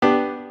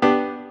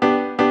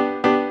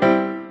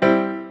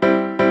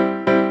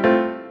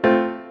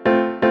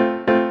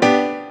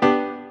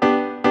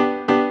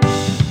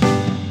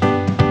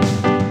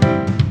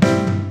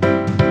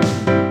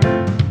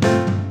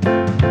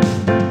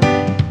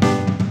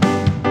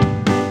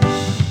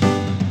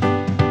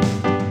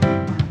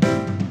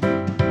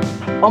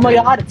Oh my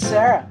god, it's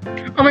Sarah.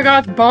 Oh my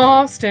god,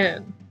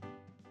 Boston.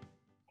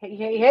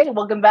 Hey,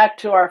 welcome back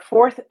to our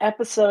fourth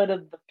episode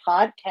of the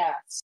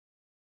podcast.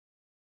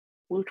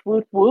 Woot,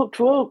 woot, woot,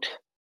 woot.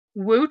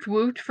 Woot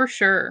woot for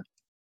sure.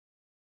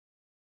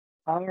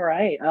 All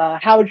right.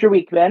 How's your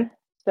week been,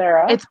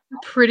 Sarah? It's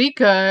pretty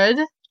good.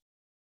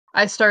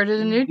 I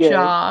started a new Good.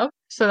 job,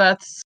 so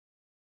that's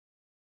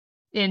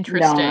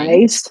interesting.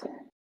 Nice.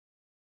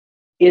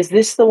 Is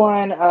this the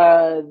one,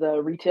 the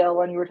retail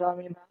one you were telling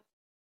me about?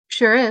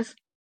 Sure is.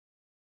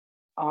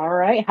 All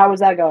right. How was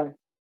that going?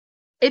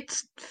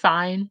 It's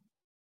fine.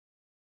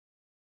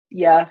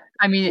 Yeah,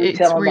 I mean, retail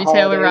it's on the retail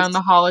holidays. around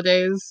the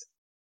holidays.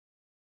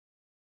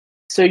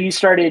 So you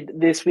started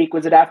this week,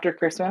 was it after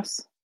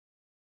Christmas?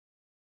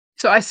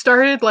 So I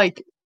started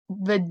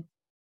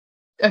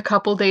a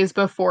couple days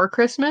before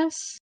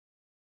Christmas,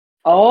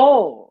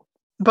 Oh,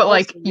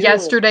 but you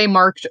yesterday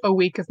marked a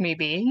week of me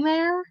being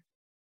there.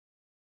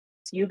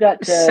 you got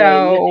to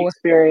So,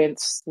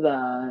 experience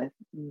the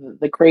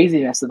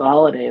craziness of the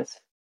holidays.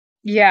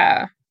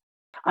 yeah.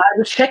 I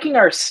was checking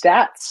our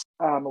stats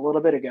a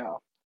little bit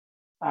ago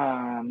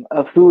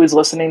of who is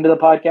listening to the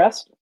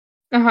podcast.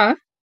 Uh-huh.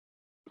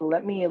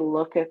 Let me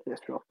look at this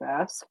real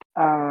fast.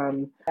 I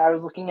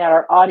was looking at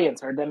our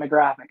audience, our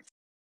demographics.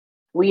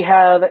 We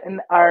have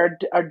our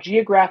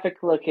geographic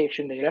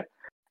location data.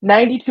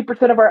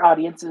 92% of our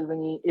audience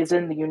is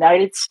in the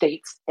United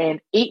States, and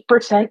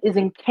 8% is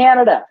in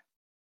Canada.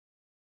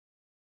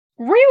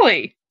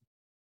 Really?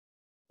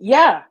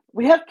 Yeah,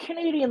 we have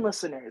Canadian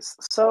listeners.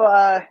 So,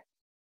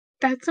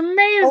 That's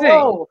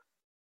amazing.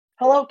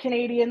 hello,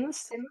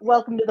 Canadians.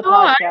 Welcome to the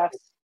Hi. podcast.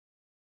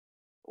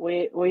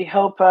 We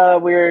hope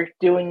we're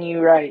doing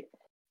you right,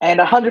 and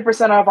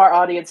 100% of our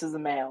audience is a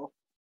male.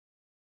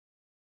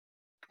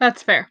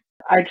 That's fair.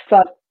 I just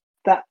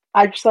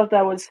thought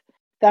that was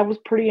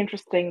pretty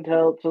interesting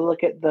to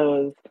look at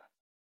that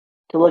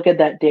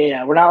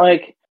data. We're not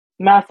like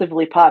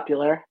massively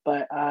popular,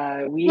 but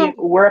Well,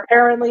 we're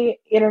apparently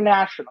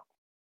international.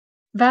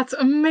 that's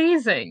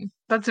amazing.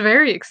 That's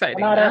very We're exciting,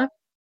 not man.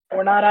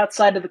 we're not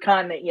outside of the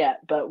continent yet,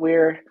 but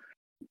we've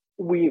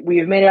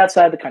made it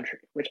outside the country,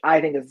 which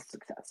I think is a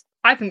success.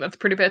 I think that's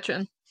pretty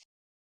bitchin'.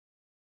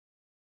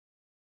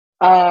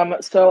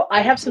 So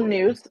I have some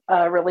news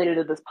related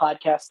to this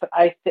podcast that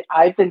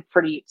I've been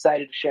pretty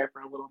excited to share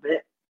for a little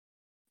bit.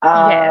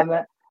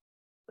 Yeah.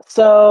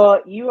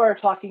 So you are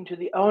talking to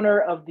the owner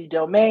of the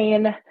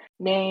domain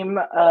name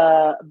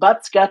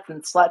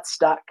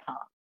buttsgutsandsluts.com.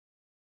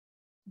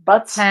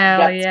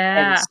 Hell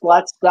yeah.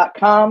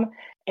 Buttsgutsandsluts.com.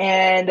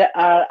 And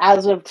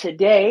as of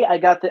today, I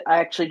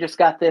actually just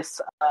got this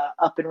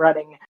up and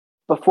running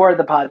before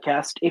the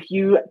podcast. If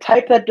you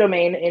type that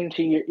domain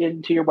into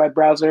your web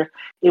browser,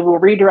 it will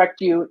redirect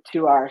you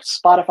to our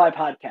Spotify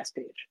podcast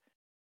page.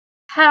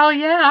 Hell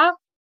yeah.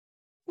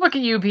 Look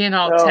at you being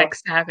all So tech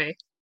savvy.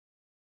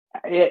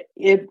 it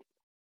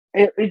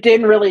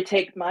didn't really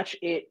take much.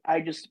 I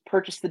just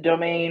purchased the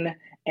domain,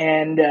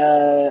 and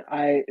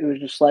it was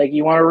just like,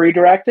 you want to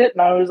redirect it,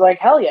 and I was like,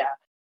 hell yeah.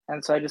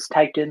 And so I just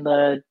typed it in,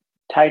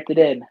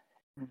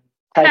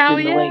 Hell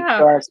the link to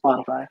yeah. our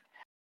Spotify.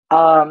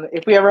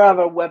 If we ever have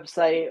a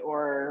website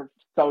or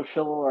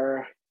social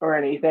or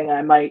anything,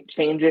 I might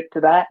change it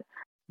to that.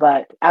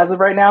 But as of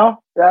right now,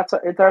 it's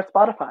our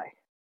Spotify.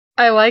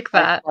 I like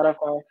Our that.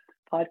 Spotify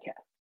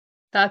podcast.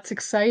 That's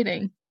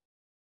exciting.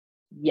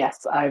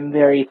 Yes, I'm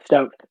very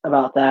stoked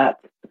about that.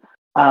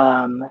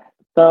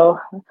 So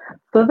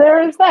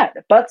there is that.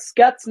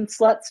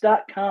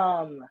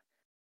 Buttsgutsandsluts.com.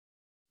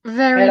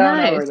 Very Head on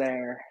over nice.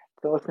 there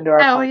to listen to our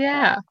Hell podcast.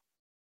 yeah.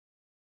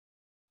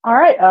 All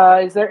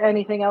right. Is there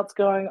anything else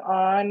going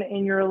on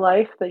in your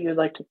life that you'd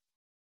like to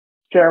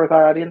share with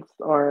our audience?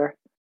 Or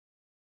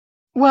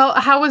Well,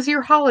 how was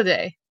your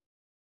holiday?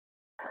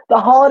 the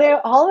holiday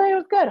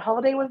was good.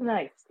 Holiday was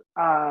nice.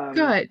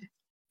 Good. It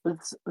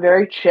was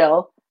very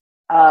chill.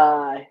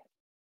 Uh,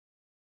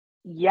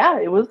 yeah,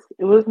 it was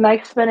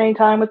nice spending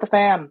time with the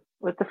family.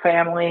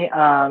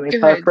 Good.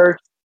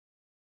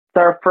 It's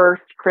our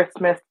first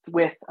Christmas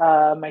with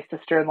my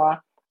sister-in-law,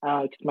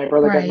 because my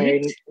brother got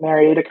Right.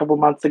 married a couple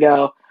months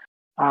ago.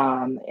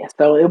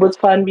 So it was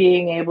fun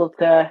being able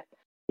to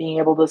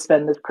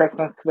spend this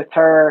Christmas with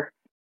her.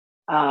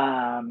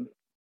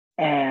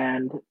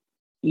 And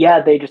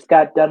yeah, they just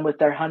got done with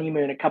their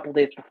honeymoon a couple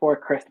days before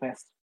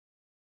Christmas.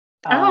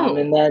 Oh,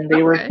 And then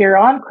they were okay. here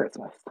on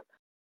Christmas.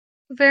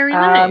 Very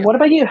nice. What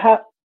about you?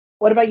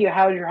 What about you?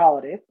 How was your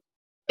holidays?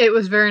 It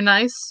was very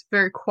nice,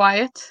 very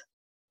quiet.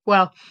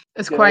 Well,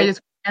 as quiet Good,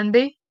 as can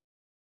be.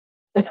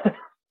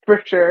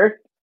 for sure.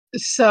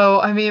 So,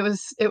 I mean,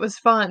 it was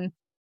fun.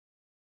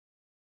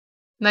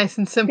 Nice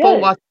and simple,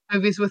 Good. watch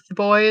movies with the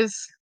boys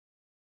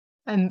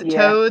and the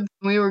Yeah, toads.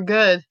 We were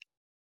good.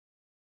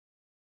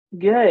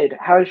 good.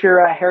 How's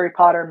your Harry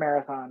Potter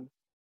marathon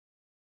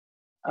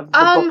of the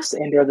Um, books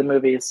and or the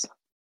movies?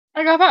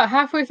 I got about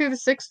halfway through the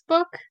sixth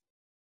book,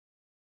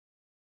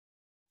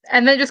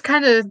 and then just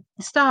kind of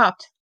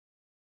stopped.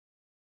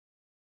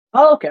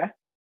 Oh, okay.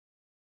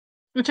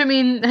 Which, I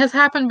mean, has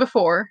happened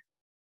before,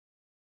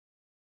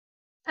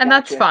 and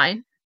that's Gotcha.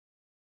 fine.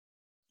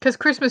 'Cause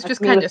Christmas That's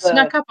just me kinda with the.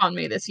 snuck up on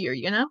me this year,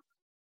 you know?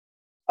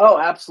 Oh,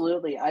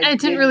 absolutely. I And it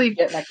didn't didn't really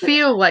get my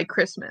feel like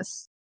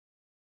Christmas.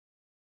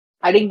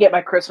 I didn't get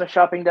my Christmas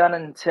shopping done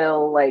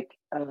until like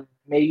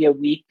maybe a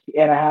week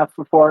and a half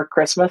before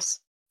Christmas.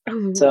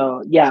 Ooh.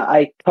 So yeah,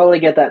 I totally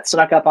get that.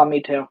 Snuck up on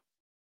me too.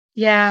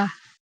 Yeah.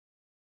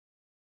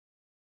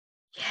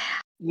 Yeah.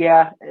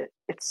 Yeah,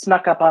 it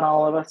snuck up on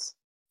all of us.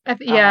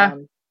 Yeah,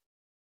 Um,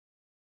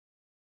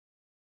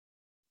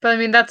 but I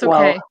mean, that's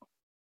well, okay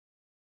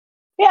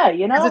yeah,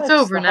 because it's it's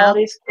over the now.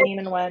 holidays came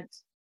and went.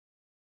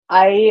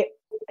 I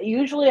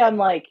usually I'm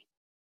like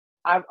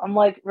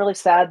really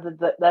sad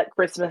that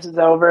Christmas is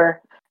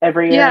over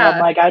every year. I'm Yeah,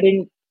 like I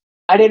didn't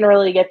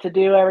really get to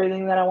do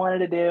everything that I wanted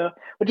to do,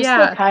 which is still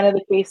yeah, kind of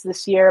the case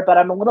this year, but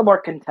I'm a little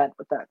more content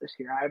with that this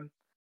year. I'm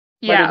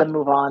ready yeah. to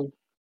move on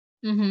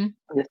Mhm.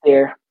 this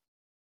year.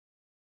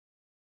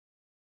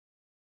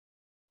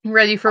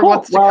 Ready for Cool.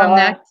 what's to Well, come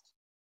next?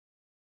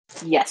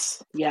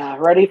 yes, yeah,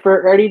 ready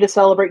to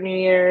celebrate New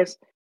Year's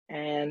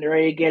and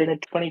ready to get into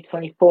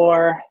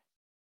 2024.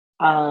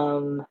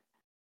 Um,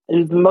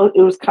 it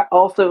was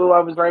also I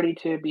was ready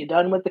to be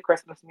done with the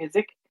Christmas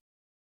music.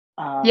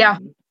 Yeah.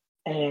 Um,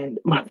 and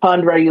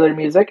fun regular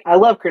music. I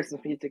love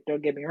Christmas music.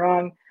 Don't get me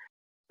wrong,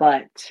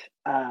 but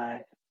uh,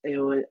 it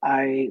was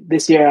I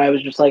this year I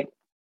was just like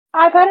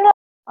I've had enough.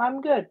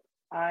 I'm good.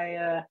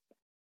 I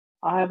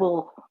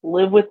will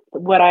live with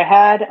what I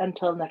had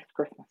until next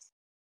Christmas.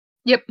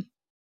 Yep.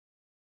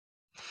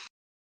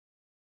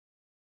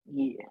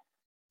 Yeah.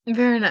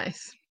 Very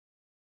nice.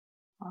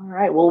 All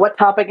right. Well, what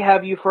topic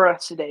have you for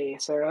us today,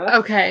 Sarah?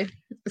 Okay.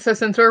 So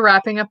since we're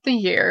wrapping up the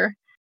year,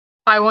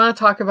 I want to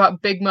talk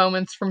about big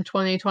moments from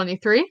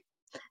 2023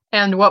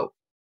 and what,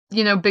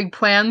 big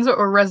plans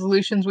or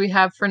resolutions we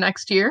have for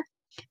next year,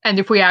 and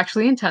if we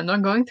actually intend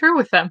on going through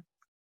with them.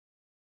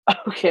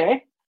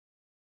 Okay.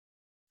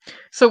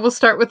 So we'll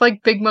start with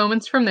like big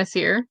moments from this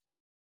year.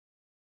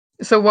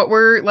 So what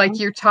were like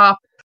your top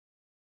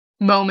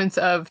moments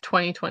of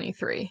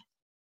 2023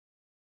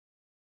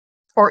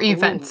 or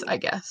events, Ooh. I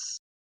guess?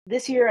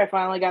 This year I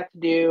finally got to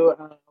do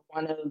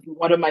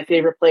one of my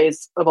favorite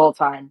plays of all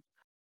time,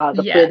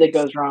 the play that Yes.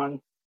 goes wrong.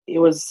 It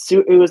was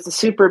a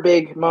super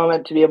big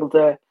moment to be able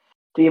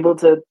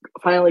to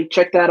finally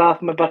check that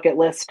off my bucket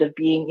list of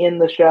being in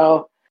the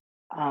show.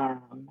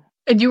 Um,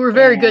 And you were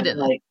very good and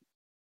in it. like,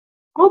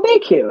 oh,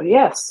 thank you.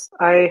 Yes,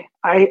 I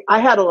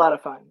had a lot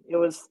of fun. It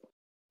was,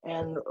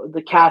 and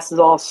the cast is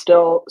all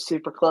still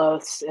super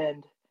close,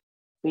 and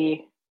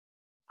we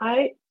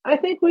I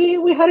think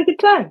we had a good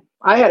time.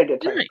 I had a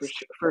good time Nice.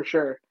 for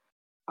sure.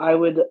 I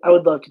would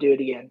love to do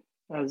it again.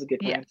 That was a good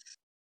time. Yes.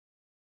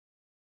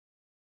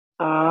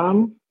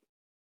 Um,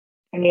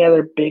 any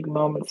other big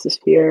moments this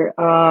year?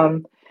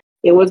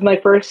 It was my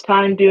first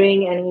time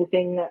doing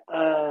anything,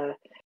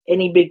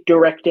 any big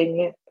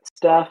directing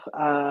stuff.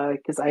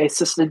 Because I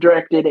assisted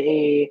directed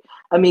a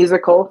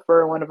musical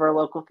for one of our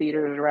local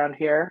theaters around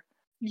here.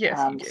 Yes,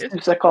 you did.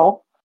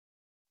 Musical.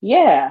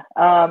 Yeah.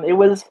 It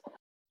was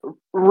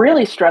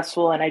really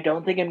stressful, and I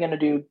don't think I'm going to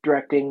do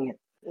directing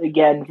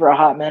again for a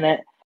hot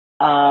minute.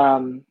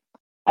 Um,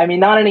 I mean,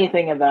 not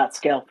anything of that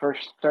scale for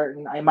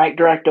certain. I might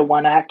direct a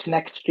one act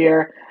next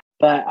year,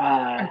 but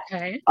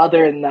Okay.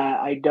 other than that,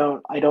 I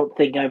don't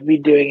think I'd be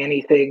doing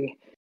anything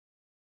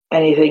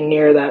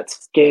near that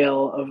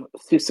scale of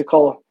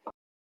Seussical.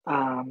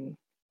 Um,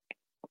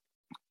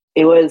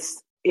 it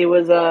was it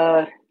was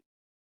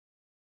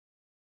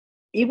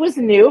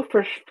new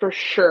for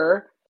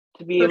sure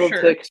to be For able to.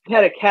 sure.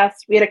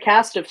 We had a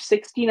cast of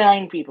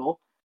 69 people.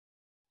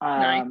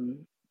 Nice.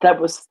 That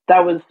was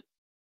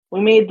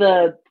we made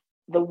the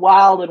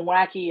wild and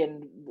wacky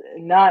and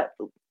not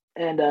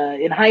and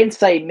in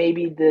hindsight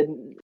maybe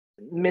the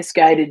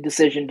misguided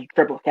decision to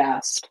triple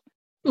cast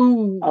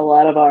Ooh. a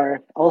lot of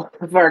our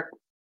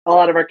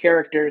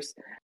characters.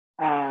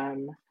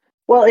 Um,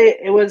 well,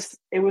 it was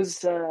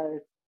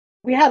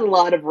we had a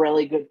lot of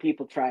really good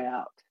people try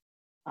out,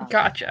 um,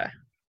 Gotcha.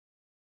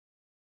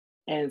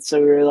 and so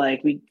we were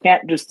like, we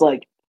can't just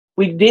like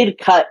we did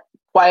cut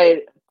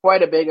quite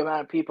quite a big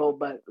amount of people,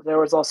 but there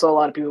was also a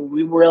lot of people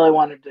we really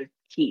wanted to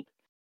keep.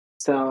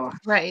 So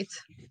Right.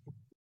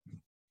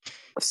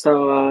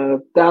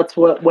 that's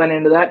what went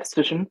into that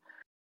decision.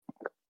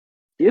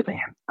 Excuse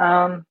me.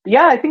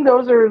 Yeah, I think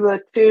those are the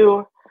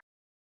two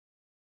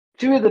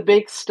of the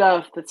big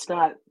stuff that's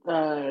not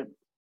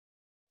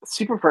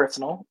super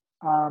personal.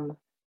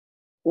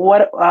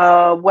 What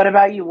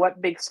about you?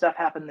 What big stuff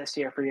happened this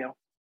year for you?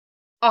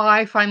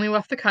 I finally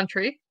left the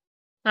country.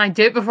 I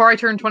did it before I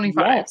turned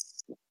 25.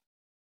 Yes,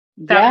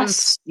 That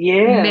was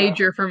yes, yeah.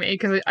 major for me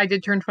because I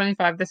did turn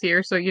 25 this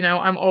year, so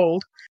I'm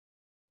old.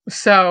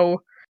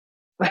 So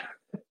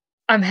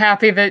I'm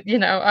happy that,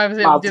 I was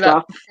able to Odd do that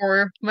stuff.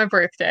 before my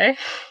birthday.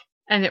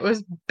 And it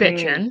was Mm.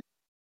 bitchin',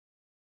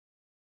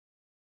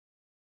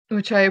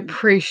 which I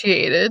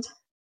appreciated.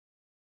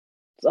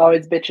 It's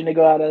always bitching to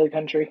go out of the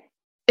country.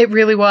 It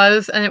really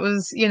was, and it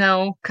was,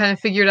 kind of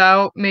figured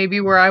out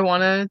maybe where I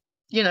wanna,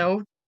 you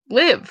know,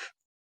 live.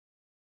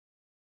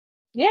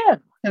 Yeah.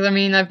 'Cause I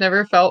mean, I've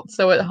never felt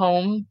so at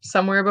home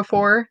somewhere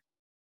before.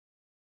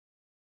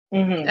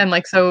 Mm-hmm. and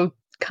like so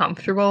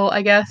comfortable,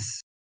 I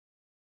guess.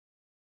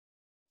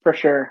 For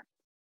sure.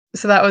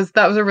 So that was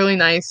a really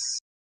nice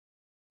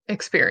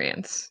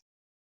experience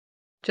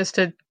just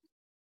to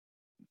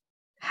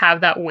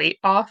have that weight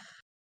off,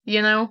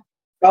 you know?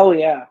 Oh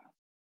yeah,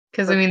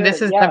 Because I for mean, sure. this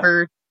has Yeah.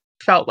 never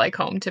felt like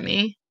home to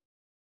me.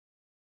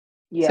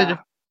 So Yeah,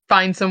 to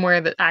find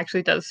somewhere that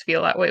actually does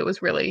feel that way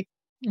was really,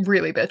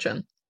 really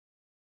bitchin'.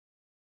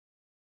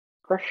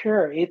 for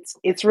sure.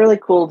 It's really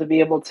cool to be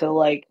able to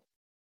like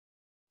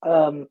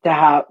to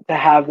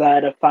have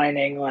that of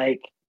finding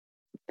like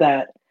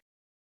that,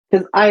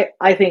 because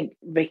I think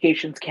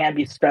vacations can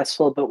be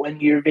stressful, but when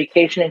you're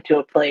vacationing to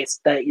a place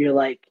that you're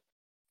like,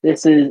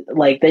 this is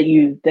like that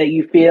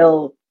you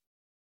feel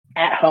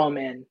at home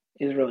in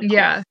is really cool.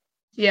 Yeah,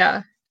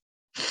 yeah,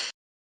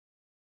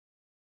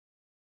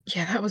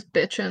 yeah. That was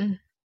bitchin'.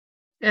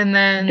 And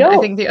then I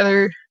Dope. think the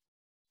other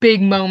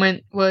big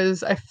moment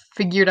was I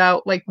figured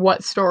out like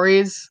what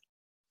stories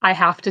I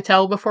have to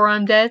tell before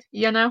I'm dead,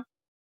 you know?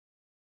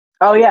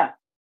 Oh yeah,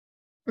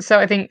 So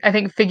I think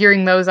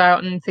figuring those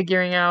out and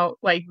figuring out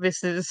like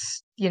this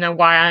is,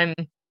 why I'm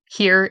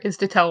here is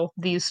to tell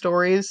these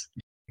stories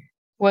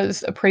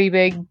was a pretty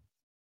big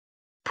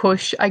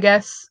push, I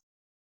guess.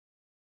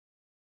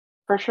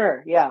 for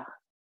sure. Yeah,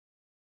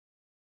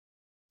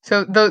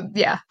 So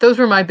those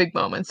were my big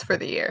moments for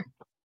the year.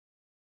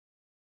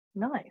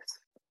 nice.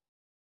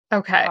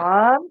 Okay.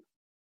 Um,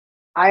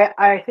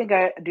 I think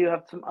I do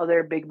have some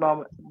other big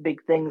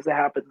things that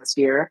happened this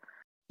year.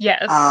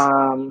 Yes.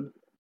 Um,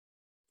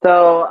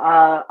 so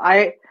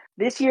I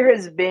this year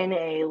has been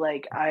a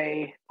like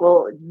I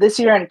well this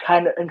year and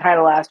kind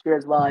of last year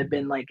as well. I've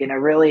been like in a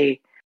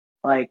really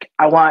like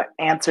I want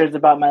answers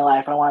about my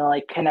life. I want to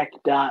like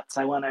connect dots.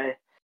 I want to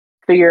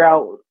figure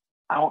out.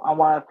 I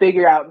want to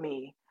figure out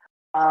me.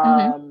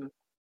 Mm-hmm. Um,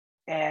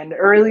 and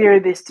earlier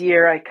this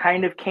year, I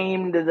kind of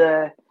came to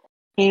the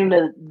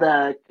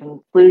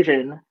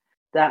conclusion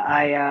that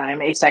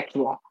I'm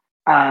asexual.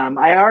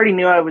 I already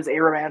knew I was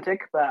aromantic,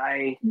 but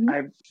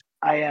Mm-hmm.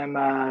 I am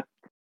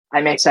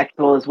I'm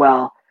asexual as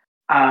well,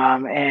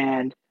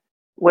 and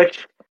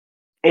which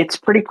it's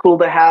pretty cool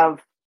to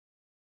have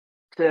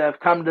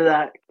come to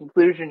that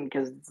conclusion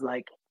because it's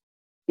like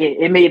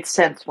it made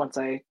sense once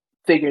I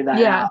figured that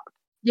Yeah. out.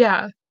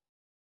 Yeah.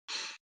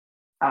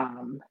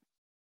 Um,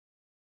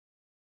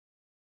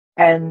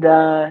 and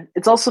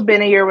it's also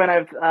been a year when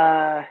I've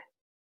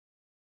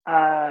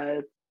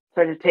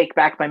started to take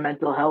back my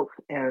mental health,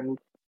 and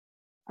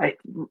I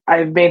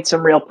I've made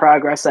some real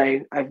progress.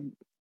 I've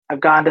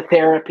gone to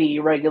therapy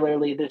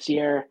regularly this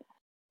year,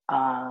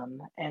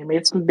 and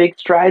made some big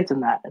strides in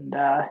that. And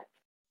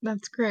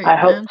That's I great,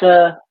 hope man.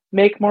 to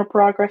make more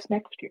progress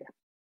next year.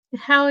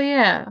 Hell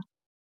yeah.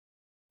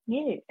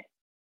 Yeah,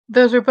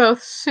 Those are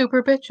both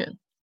super bitchin'.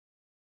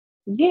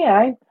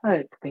 yeah,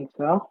 I think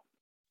so.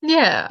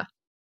 Yeah.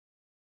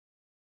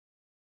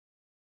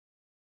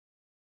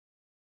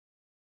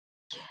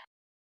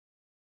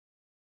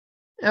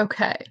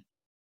 Okay.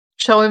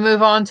 Shall we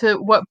move on to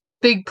what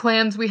big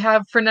plans we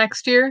have for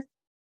next year?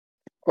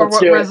 Or Let's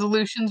what do it.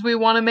 resolutions we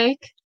want to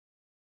make?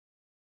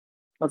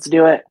 Let's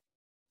do it.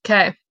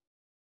 Okay.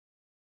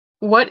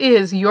 What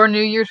is your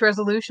New Year's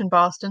resolution,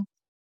 Boston?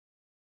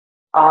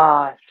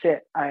 Ah,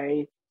 shit.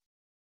 I'm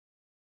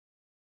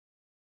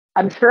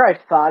sure I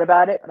thought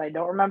about it, but I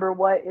don't remember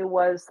what it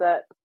was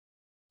that.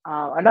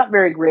 I'm not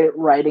very great at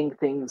writing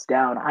things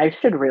down. I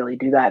should really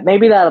do that.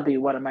 Maybe that'll be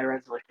one of my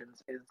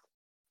resolutions is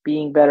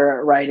being better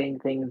at writing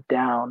things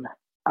down.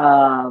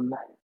 Um,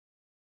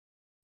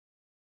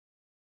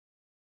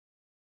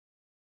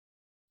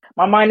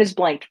 my mind is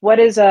blanked. What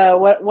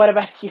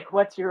about you?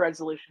 What's your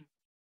resolution?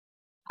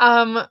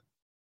 Um,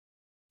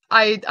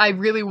 I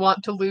really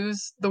want to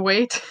lose the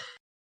weight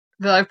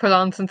that I've put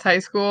on since high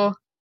school.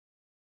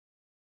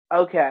 I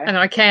Okay, know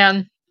I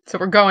can, so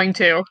we're going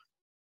to.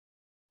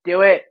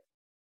 do it.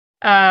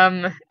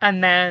 And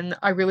then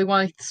I really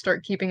want to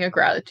start keeping a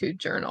gratitude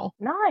journal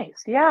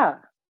Nice. Yeah.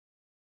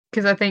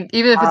 because I think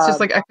even if it's just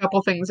like Um, a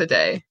couple things a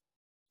day,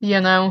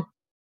 you know.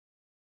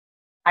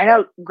 I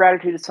know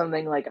gratitude is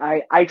something like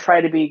I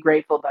try to be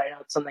grateful, but I know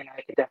it's something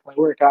I could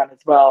definitely work on as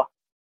well.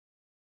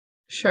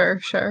 Sure,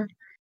 sure.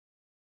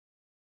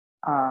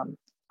 Um,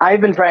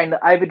 I've been trying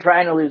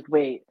to lose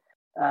weight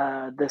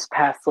this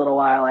past little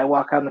while. I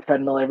walk on the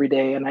treadmill every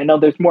day, and I know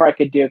there's more I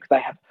could do because I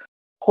have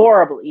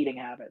horrible eating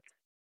habits.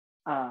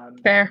 Um,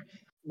 Fair.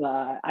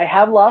 I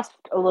have lost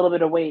a little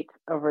bit of weight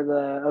over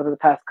the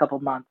past couple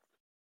months.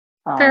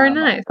 Very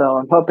nice. So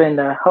I'm hoping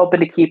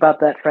to keep up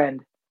that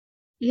trend.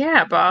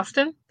 Yeah,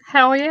 Boston.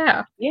 Hell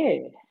yeah.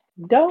 Yeah,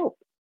 dope.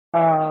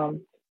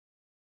 Um,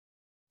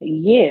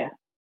 yeah.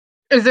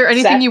 Is there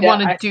anything Sat you down.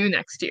 want to do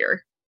next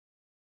year?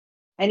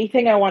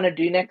 Anything I want to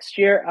do next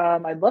year?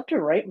 I'd love to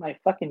write my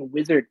fucking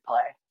wizard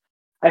play.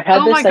 I've had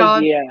Oh my this god.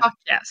 idea. Fuck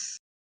yes.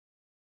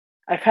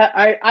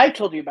 I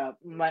told you about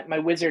my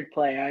wizard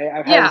play.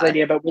 I've had this Yeah,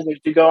 idea about wizards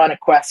to go on a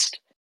quest.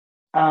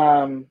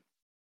 Um,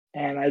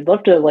 and I'd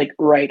love to like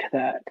write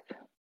that.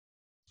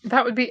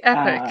 that would be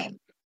epic. Um,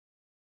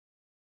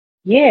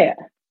 yeah,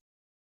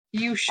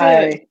 You should.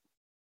 I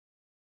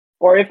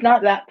or if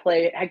not that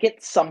play, I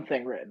get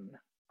something written.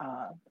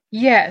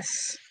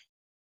 Yes.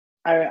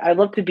 I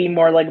love to be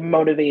more like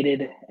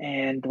motivated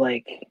and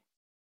like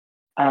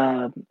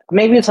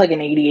maybe it's like an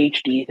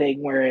ADHD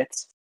thing where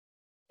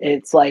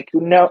it's like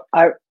no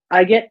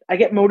I get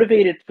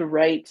motivated to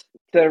write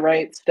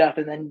stuff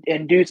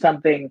and do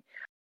something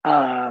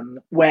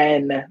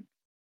when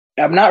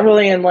I'm not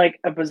really in like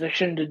a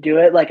position to do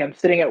it. Like I'm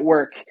sitting at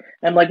work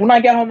and like when I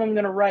get home I'm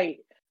gonna write.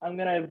 I'm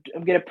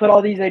gonna put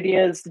all these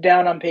ideas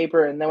down on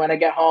paper and then when I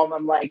get home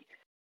I'm like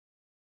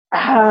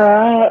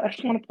I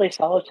just want to play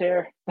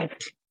solitaire.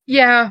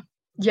 Yeah.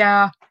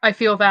 Yeah. I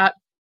feel that.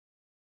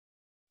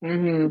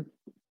 hmm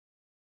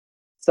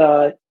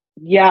So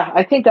yeah,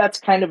 I think that's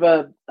kind of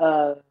a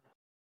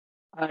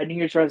New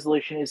Year's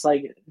resolution is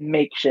like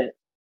make shit.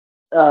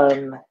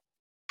 Um,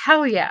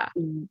 Hell yeah.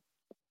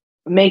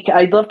 make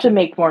I'd love to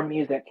make more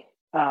music.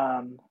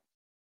 Um,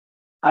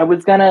 I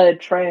was gonna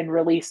try and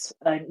release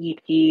an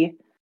EP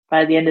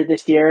by the end of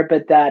this year,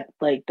 but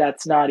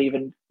that's not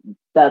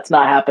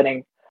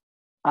happening.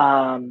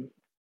 Um,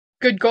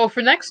 Good goal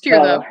for next year,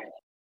 though. so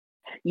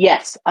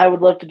yes, I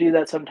would love to do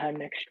that sometime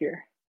next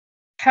year.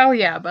 Hell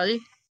yeah,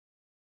 buddy.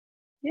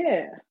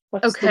 Yeah.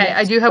 What's the Okay, I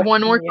next do have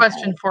one more question you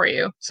question have? for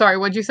you. Sorry,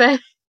 what'd you say?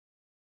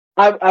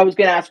 I was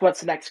gonna ask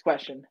what's the next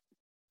question.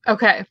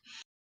 Okay.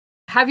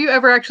 Have you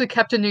ever actually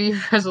kept a New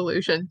Year's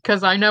resolution?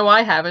 Because I know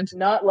I haven't.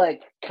 Not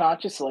like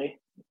consciously.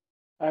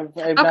 I've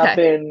not Okay,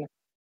 been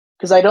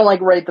because I don't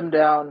like write them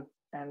down,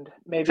 and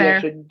maybe I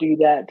fair. should do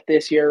that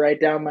this year. Write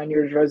down my New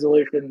Year's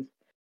resolutions.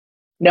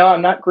 No,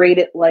 I'm not great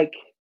at like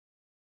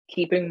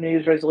keeping New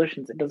Year's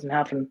resolutions. It doesn't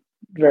happen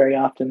very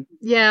often.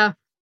 Yeah,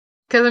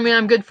 because I mean,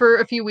 I'm good for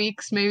a few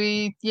weeks,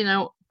 maybe,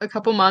 a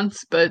couple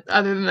months, but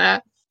other than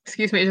that,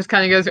 excuse me, it just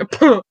kind of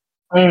goes,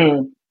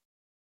 Mm,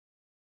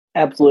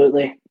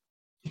 absolutely.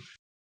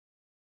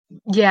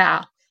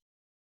 yeah,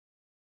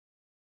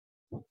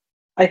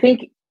 I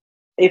think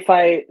if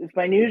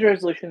my New Year's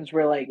resolutions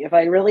were like if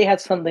I really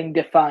had something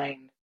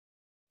defined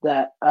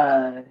that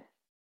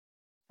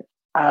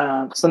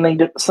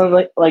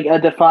something like a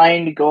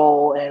defined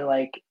goal and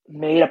like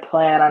made a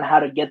plan on how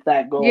to get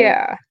that goal.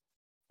 yeah,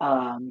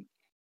 Um,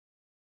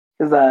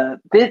 because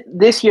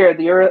this year,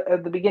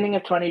 at the beginning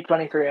of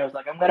 2023, I was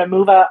like, I'm gonna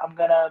move out. I'm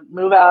gonna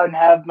move out and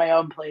have my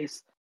own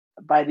place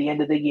by the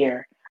end of the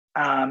year.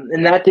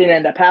 And that didn't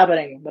end up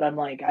happening. But I'm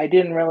like, I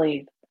didn't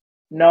really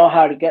know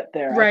how to get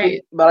there. I think,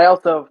 right, but I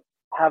also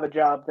have a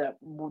job that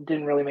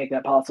didn't really make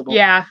that possible.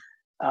 yeah,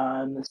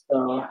 Um,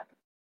 so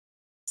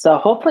so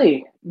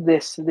hopefully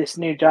this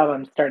new job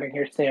I'm starting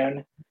here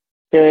soon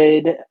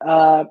could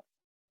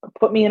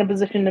put me in a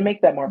position to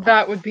make that more that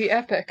possible. would be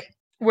epic.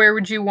 Where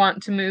would you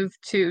want to move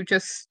to?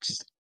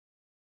 Just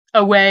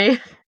away?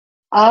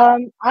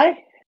 I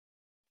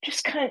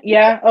just kind of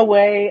yeah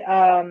away.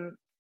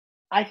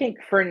 I think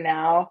for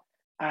now,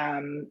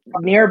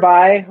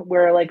 nearby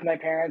where like my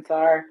parents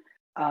are.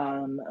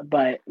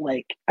 But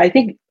like I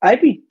think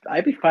I'd be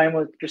fine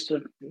with just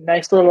a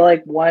nice little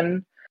like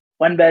one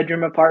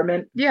bedroom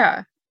apartment.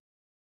 Yeah,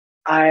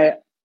 I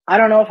I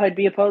don't know if I'd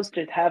be opposed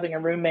to having a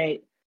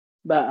roommate,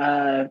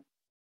 but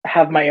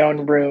have my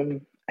own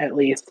room at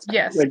least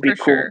yes, would be for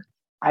cool. sure.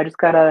 I just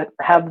gotta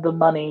have the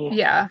money,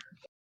 Yeah,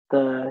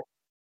 the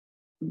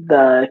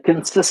the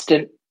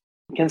consistent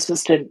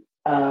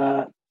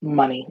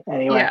money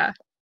anyway. yeah,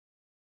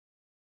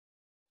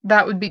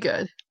 that would be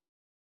good.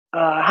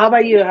 How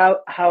about you? How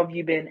have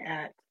you been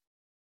at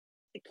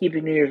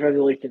keeping New Year's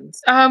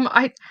resolutions?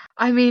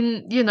 I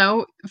mean,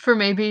 for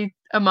maybe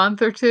a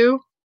month or two,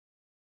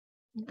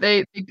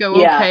 they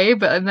go Yeah. okay,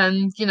 but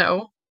then,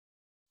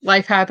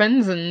 life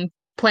happens and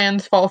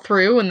plans fall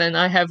through, and then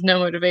I have no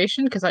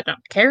motivation because I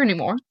don't care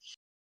anymore.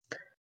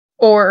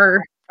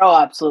 Or, Oh,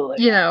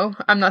 absolutely.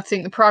 I'm not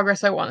seeing the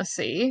progress I want to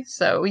see,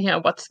 so,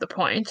 what's the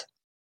point?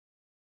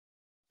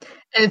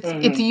 And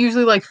it's hmm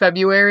usually like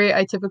February.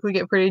 I typically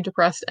get pretty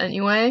depressed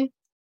anyway,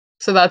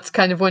 so that's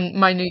kind of when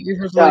my New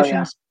Year's Oh yeah.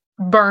 resolutions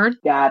burn.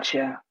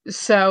 Gotcha.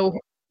 So,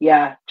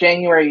 Yeah.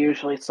 January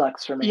usually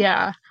sucks for me.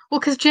 yeah. Well,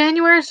 because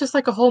January is just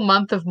like a whole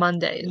month of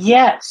Mondays,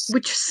 Yes.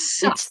 which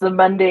sucks. It's the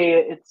Monday.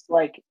 It's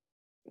like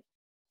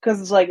because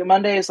it's like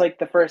Monday is like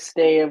the first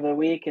day of the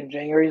week, and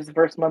January is the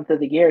first month of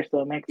the year,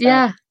 so it makes sense.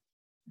 Yeah.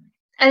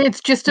 And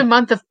it's just a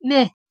month of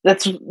meh,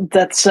 That's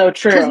that's so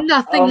because true.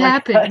 nothing Oh my god.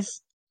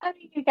 happens. I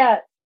mean, you got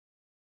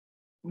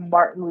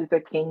Martin Luther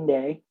King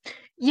Day,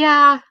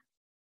 Yeah.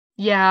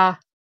 Yeah.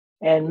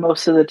 and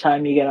most of the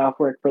time you get off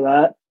work for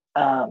that.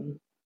 Um,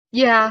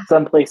 Yeah.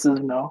 some places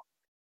no.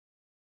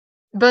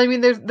 But I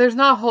mean, there's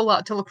not a whole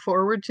lot to look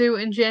forward to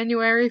in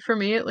January for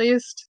me at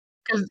least,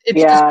 because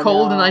it's just Yeah,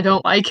 cold and I no.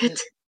 don't like it.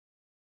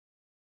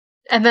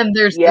 And then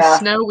there's the Yeah,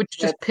 snow, which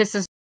just that's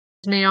pisses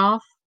me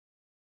off.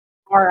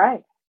 all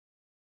right.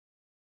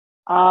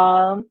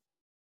 All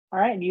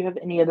right. Do you have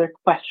any other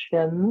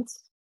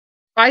questions?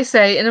 I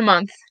say in a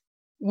month,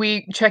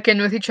 we check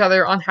in with each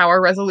other on how our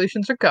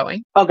resolutions are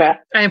going, Okay.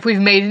 and if we've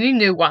made any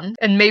new ones,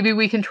 and maybe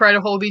we can try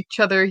to hold each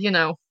other,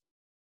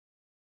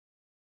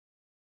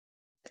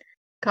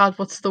 God,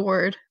 what's the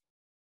word?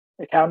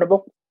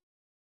 Accountable.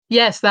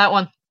 Yes, that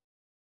one.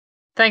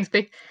 Thanks,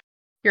 Big.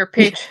 You're a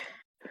peach.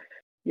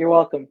 You're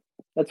welcome.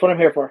 That's what I'm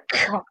here for.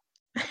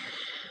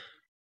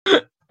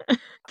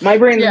 My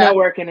brain's Yeah. not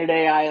working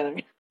today either.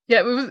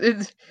 Yeah,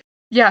 it's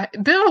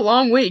been a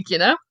long week, you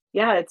know?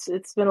 Yeah,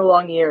 it's been a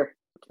long year.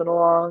 It's been a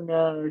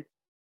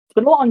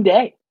long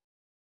day.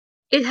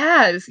 It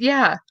has,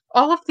 yeah.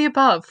 All of the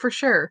above, for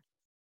sure.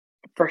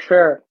 For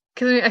sure.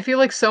 Because I feel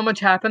like so much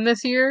happened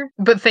this year,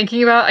 but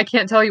thinking about it, I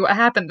can't tell you what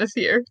happened this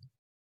year.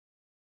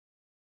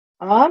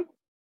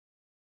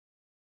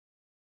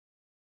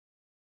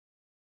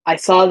 I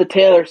saw the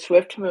Taylor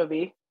Swift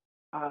movie.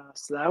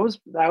 So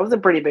that was a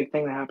pretty big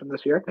thing that happened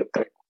this year.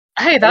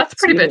 Hey, I got that's to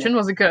pretty see her. bitchin'.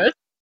 Was it good?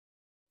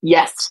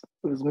 Yes,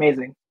 it was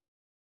amazing.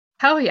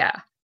 Hell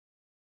yeah.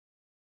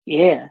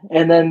 Yeah,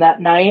 and then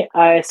that night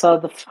I saw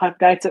the Five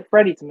Nights at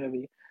Freddy's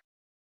movie.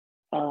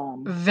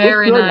 With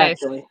Very Jordan nice.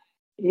 actually.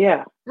 Yeah, she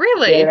had an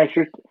Really?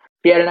 extra.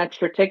 She had an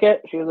extra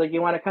ticket. She was like,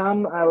 "You want to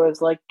come?" I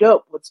was like,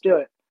 "Dope, let's do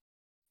it."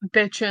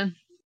 Bitchin'.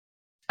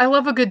 I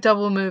love a good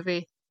double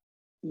movie.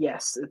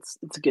 Yes, it's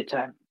a good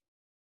time.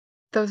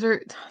 Those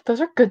are those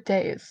are good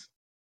days.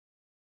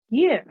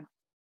 Yeah,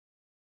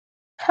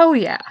 Hell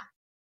yeah.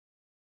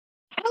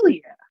 hell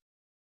yeah.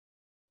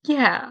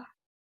 Yeah.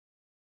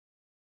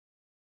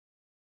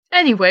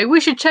 Anyway, we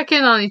should check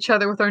in on each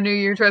other with our New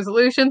Year's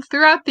resolutions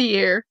throughout the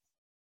year.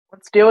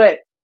 Let's do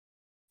it.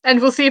 And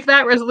we'll see if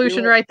that Do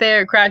resolution it. right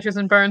there crashes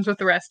and burns with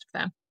the rest of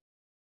them.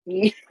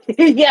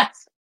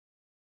 Yes.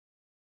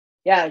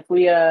 Yeah. If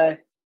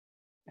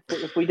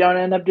we don't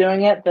end up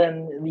doing it,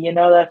 then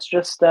that's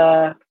just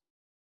that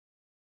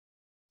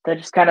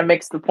just kind of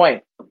makes the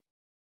point.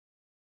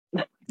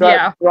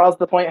 Yeah. Draws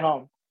the point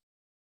home.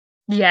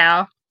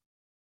 Yeah.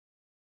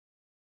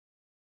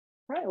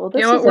 Right. Well, You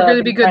this know what? has We're going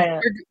to be been good.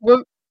 kind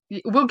of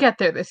We'll get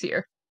there this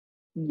year.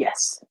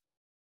 yes.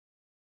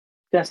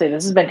 I was gonna say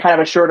this has been kind of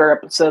a shorter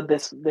episode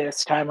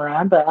this time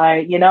around, but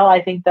I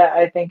think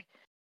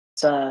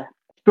it's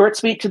short,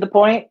 sweet, to the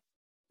point.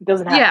 It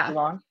doesn't have to be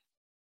Yeah. long.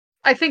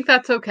 I think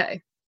that's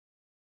okay.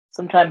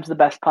 Sometimes the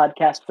best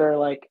podcasts are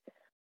like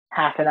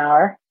half an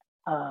hour.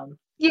 Um,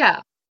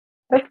 Yeah.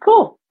 that's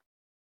cool.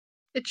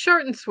 It's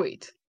short and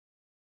sweet.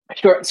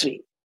 Short and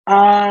sweet.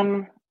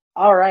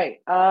 All right.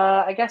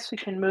 I guess we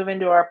can move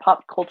into our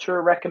pop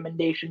culture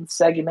recommendation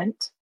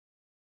segment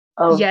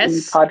of the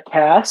Yes.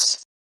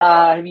 podcast.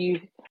 Have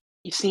you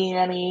seen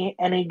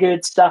any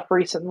good stuff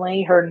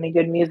recently? Heard any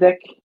good music?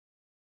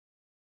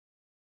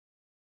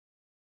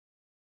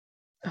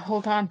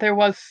 Hold on.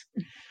 I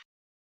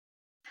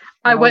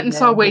Oh went and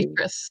saw no.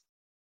 Waitress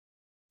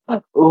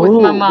with my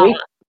Ooh, mom.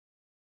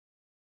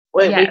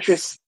 waitress.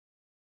 Yes.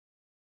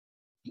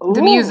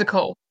 The Ooh,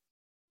 musical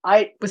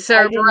I with I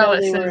Sarah didn't know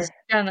they Bareilles were. as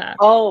Jenna.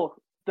 Oh,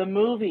 the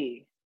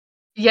movie.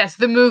 Yes,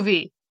 the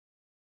movie.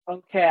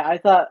 Okay, I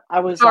thought I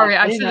was like Sorry,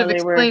 I I didn't should know have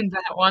they were. explained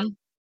that one.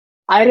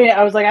 I didn't.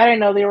 I was like I didn't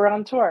know they were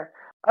on tour.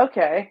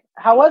 Okay,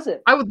 how was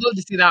it? I would love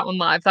to see that one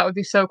live. That would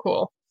be so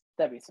cool.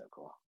 That'd be so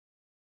cool.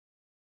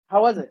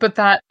 How was it? But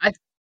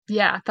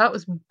yeah, that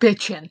was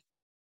bitchin'.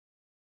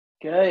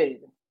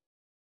 Good.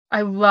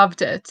 I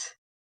loved it.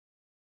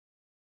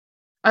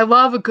 I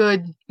love a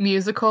good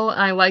musical,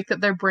 and I like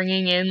that they're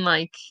bringing in,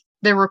 like,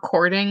 they're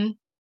recording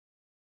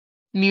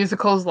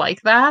musicals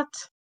like that.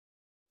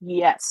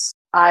 Yes,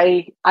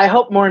 I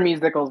hope more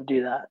musicals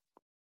do that.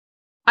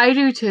 I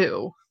do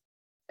too.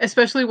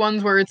 Especially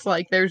ones where it's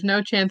like, there's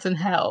no chance in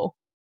hell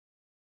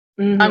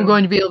I'm Mm-hmm.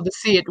 going to be able to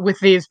see it with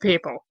these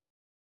people.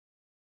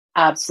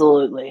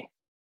 Absolutely.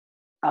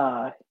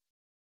 Uh,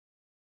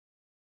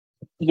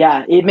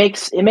 yeah, it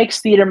makes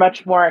theater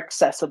much more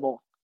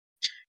accessible.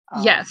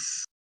 Um,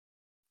 Yes.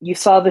 you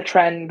saw the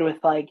trend with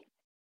like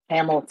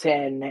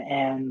Hamilton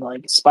and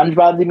like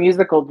SpongeBob the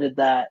Musical did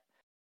that.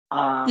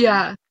 Um,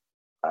 Yeah.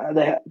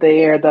 they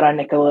aired that on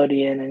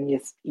Nickelodeon, and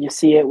you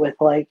see it with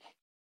like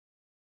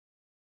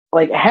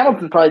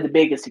Hamilton's probably the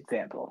biggest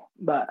example,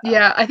 but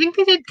Yeah, I think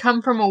they did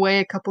Come From Away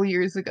a couple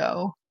years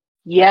ago.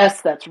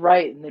 yes, that's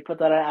right, and they put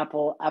that on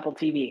Apple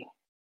TV.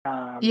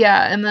 Um,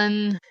 Yeah, and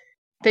then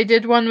they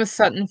did one with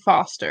Sutton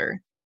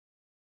Foster.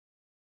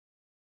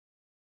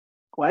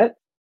 what?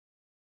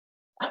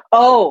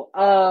 Oh,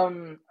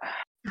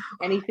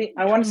 anything.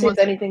 I Which want to one say it's was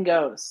it? Anything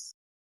Goes.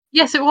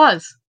 Yes, it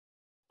was.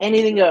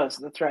 Anything Goes.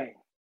 That's right.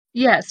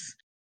 Yes.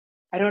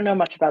 I don't know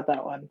much about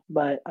that one,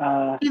 but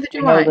Neither I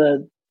do know I.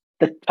 the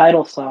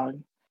title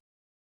song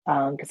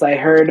because I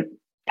heard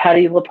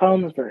Patti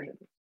LuPone's version.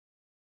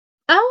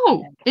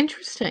 Oh, And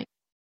interesting.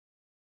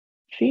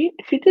 she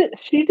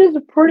does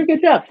a pretty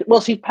good job.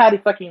 Well, she's Patti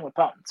fucking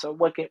LuPone, so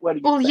what do you Well,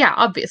 expect? yeah,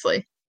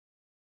 obviously.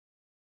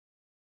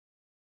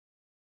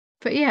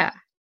 But yeah.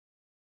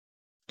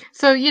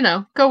 So,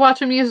 go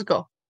watch a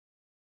musical.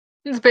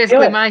 It's Do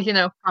basically it. my,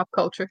 pop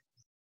culture.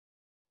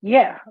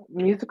 Yeah,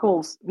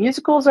 musicals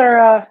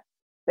are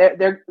they're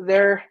they're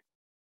they're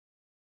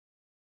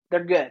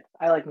they're good.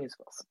 I like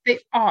musicals. They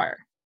are.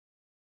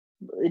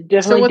 It So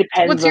definitely what's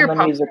depends on your the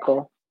pop?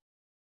 musical.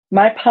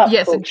 My pop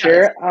Yes, it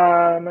does.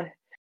 culture.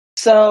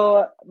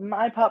 So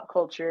my pop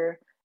culture.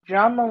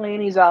 John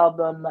Mulaney's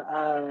album,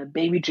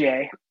 Baby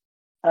J.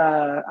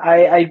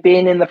 I've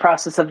been in the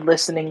process of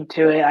listening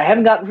to it. I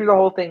haven't gotten through the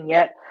whole thing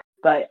yet,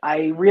 but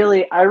I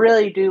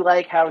really do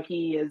like how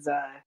he is.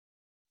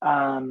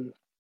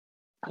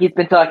 He's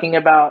been talking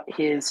about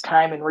his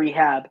time in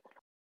rehab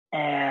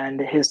and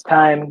his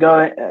time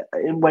going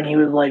when he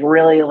was like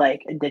really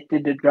like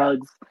addicted to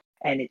drugs,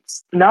 and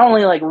it's not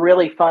only like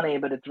really funny,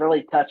 but it's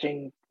really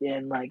touching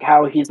in like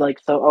how he's like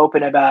so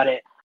open about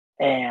it,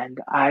 and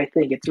I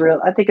think it's real.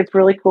 I think it's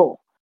really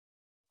cool.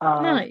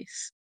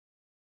 Nice.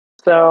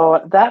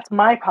 So that's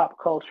my pop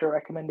culture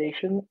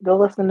recommendation. Go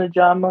listen to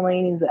John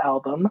Mulaney's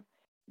album,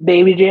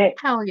 Baby J.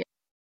 Hell yeah.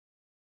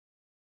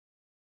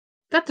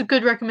 That's a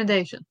good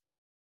recommendation.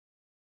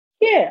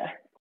 Yeah.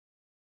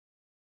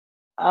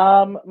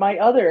 My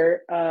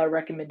other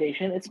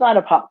recommendation, it's not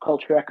a pop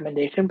culture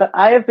recommendation, but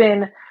I have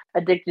been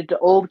addicted to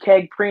Old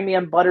Keg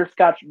Premium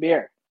Butterscotch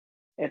Beer.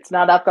 It's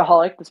not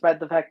alcoholic, despite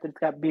the fact that it's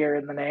got beer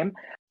in the name,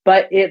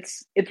 but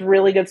it's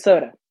really good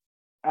soda.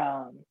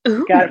 Got it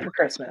Ooh. for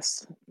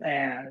Christmas,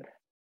 and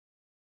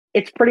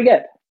it's pretty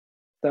good.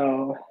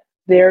 So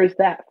there's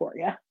that for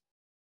you.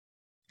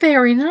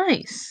 Very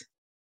nice.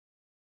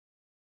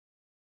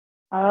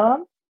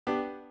 Dope.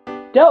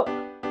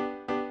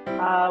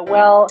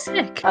 Well,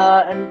 Sick.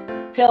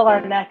 until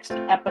our next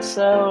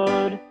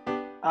episode,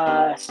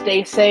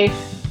 stay safe,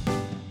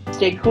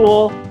 stay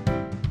cool,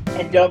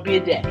 and don't be a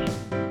dick.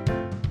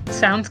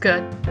 Sounds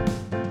good.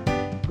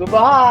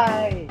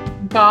 Goodbye.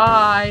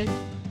 Bye.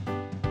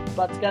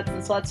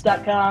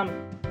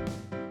 Buttsgutsandsluts.com.